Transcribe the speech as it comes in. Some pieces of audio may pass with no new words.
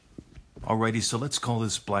Alrighty, so let's call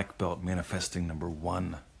this black belt manifesting number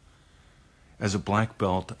 1. As a black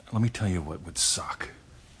belt, let me tell you what would suck.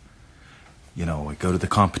 You know, I go to the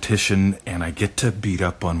competition and I get to beat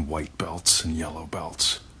up on white belts and yellow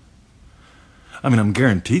belts. I mean, I'm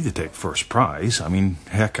guaranteed to take first prize. I mean,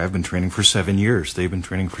 heck, I've been training for 7 years. They've been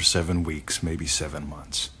training for 7 weeks, maybe 7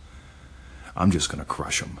 months. I'm just going to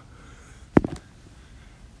crush them.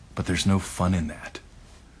 But there's no fun in that.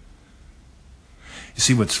 You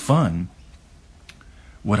see, what's fun,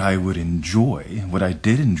 what I would enjoy, what I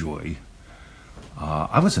did enjoy,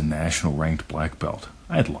 I was a national ranked black belt.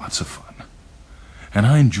 I had lots of fun. And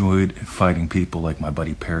I enjoyed fighting people like my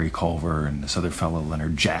buddy Perry Culver and this other fellow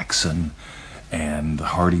Leonard Jackson and the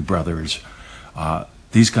Hardy brothers.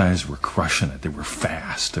 These guys were crushing it. They were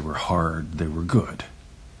fast, they were hard, they were good.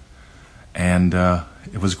 And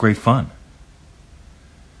it was great fun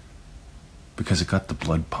because it got the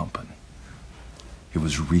blood pumping. It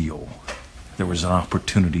was real. There was an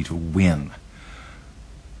opportunity to win.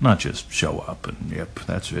 Not just show up and, yep,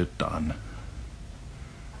 that's it, done.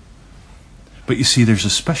 But you see, there's a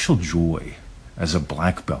special joy as a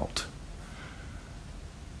black belt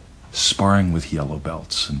sparring with yellow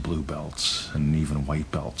belts and blue belts and even white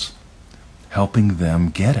belts, helping them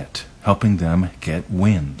get it, helping them get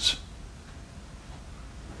wins.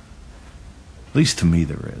 At least to me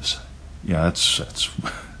there is. Yeah,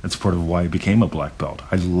 that's part of why I became a black belt.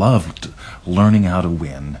 I loved learning how to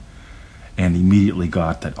win and immediately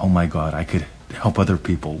got that, oh my God, I could help other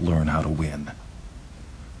people learn how to win.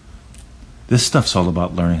 This stuff's all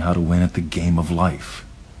about learning how to win at the game of life,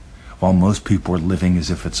 while most people are living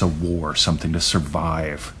as if it's a war, something to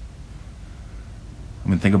survive. I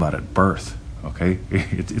mean, think about it, birth, okay?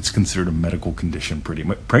 It's considered a medical condition pretty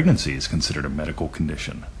much. Pregnancy is considered a medical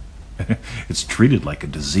condition. It's treated like a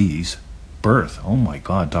disease. Birth, oh my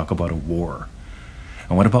God, talk about a war.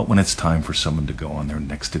 And what about when it's time for someone to go on their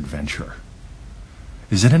next adventure?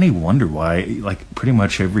 Is it any wonder why, like, pretty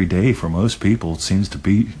much every day for most people, it seems to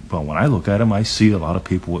be, well, when I look at them, I see a lot of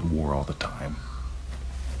people at war all the time.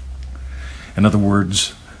 In other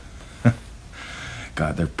words,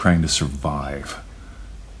 God, they're praying to survive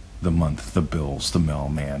the month, the bills, the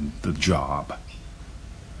mailman, the job.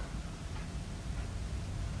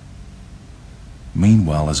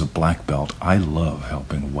 Meanwhile, as a black belt, I love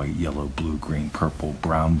helping white, yellow, blue, green, purple,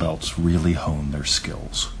 brown belts really hone their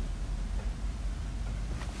skills.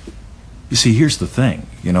 You see, here's the thing,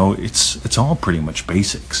 you know, it's all pretty much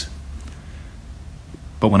basics.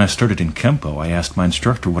 But when I started in Kempo, I asked my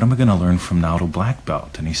instructor, what am I going to learn from now to black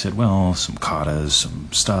belt? And he said, well, some katas, some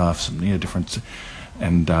stuff, some different...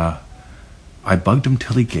 And I bugged him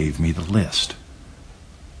till he gave me the list.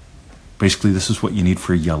 Basically, this is what you need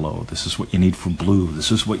for yellow, this is what you need for blue,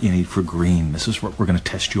 this is what you need for green, this is what we're going to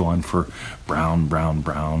test you on for brown, brown,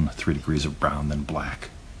 brown, 3 degrees of brown, then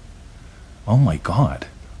black. Oh my God,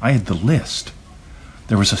 I had the list.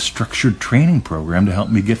 There was a structured training program to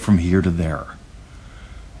help me get from here to there.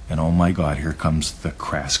 And oh my God, here comes the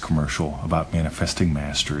crass commercial about manifesting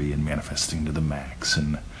mastery and manifesting to the max.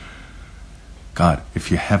 And God,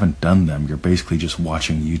 if you haven't done them, you're basically just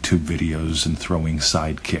watching YouTube videos and throwing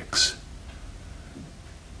side kicks.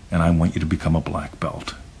 And I want you to become a black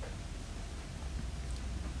belt.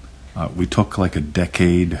 We took like a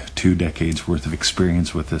decade, 2 decades worth of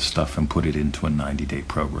experience with this stuff and put it into a 90-day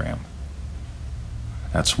program.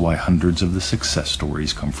 That's why hundreds of the success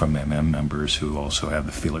stories come from MM members who also have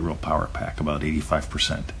the Feel It Real Power Pack, about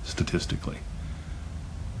 85% statistically.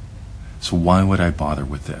 So why would I bother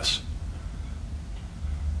with this?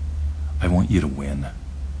 I want you to win.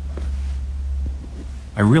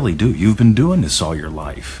 I really do. You've been doing this all your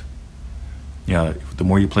life. Yeah, the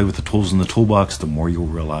more you play with the tools in the toolbox, the more you'll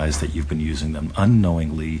realize that you've been using them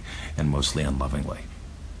unknowingly and mostly unlovingly.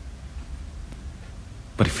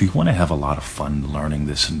 But if you want to have a lot of fun learning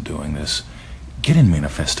this and doing this, get in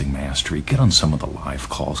Manifesting Mastery, get on some of the live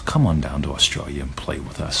calls, come on down to Australia and play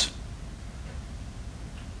with us.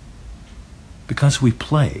 Because we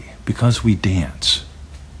play, because we dance.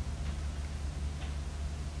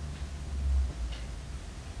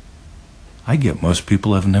 I get most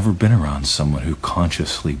people have never been around someone who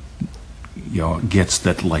consciously, gets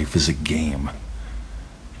that life is a game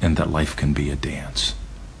and that life can be a dance.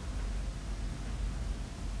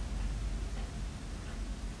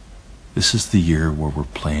 This is the year where we're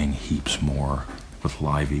playing heaps more with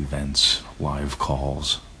live events, live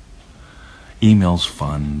calls. Email's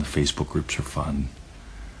fun, the Facebook groups are fun,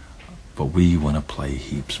 but we want to play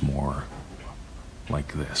heaps more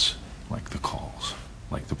like this, like the calls.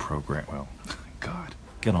 Like the program. Well, God,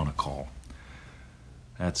 get on a call.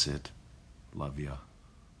 That's it. Love ya.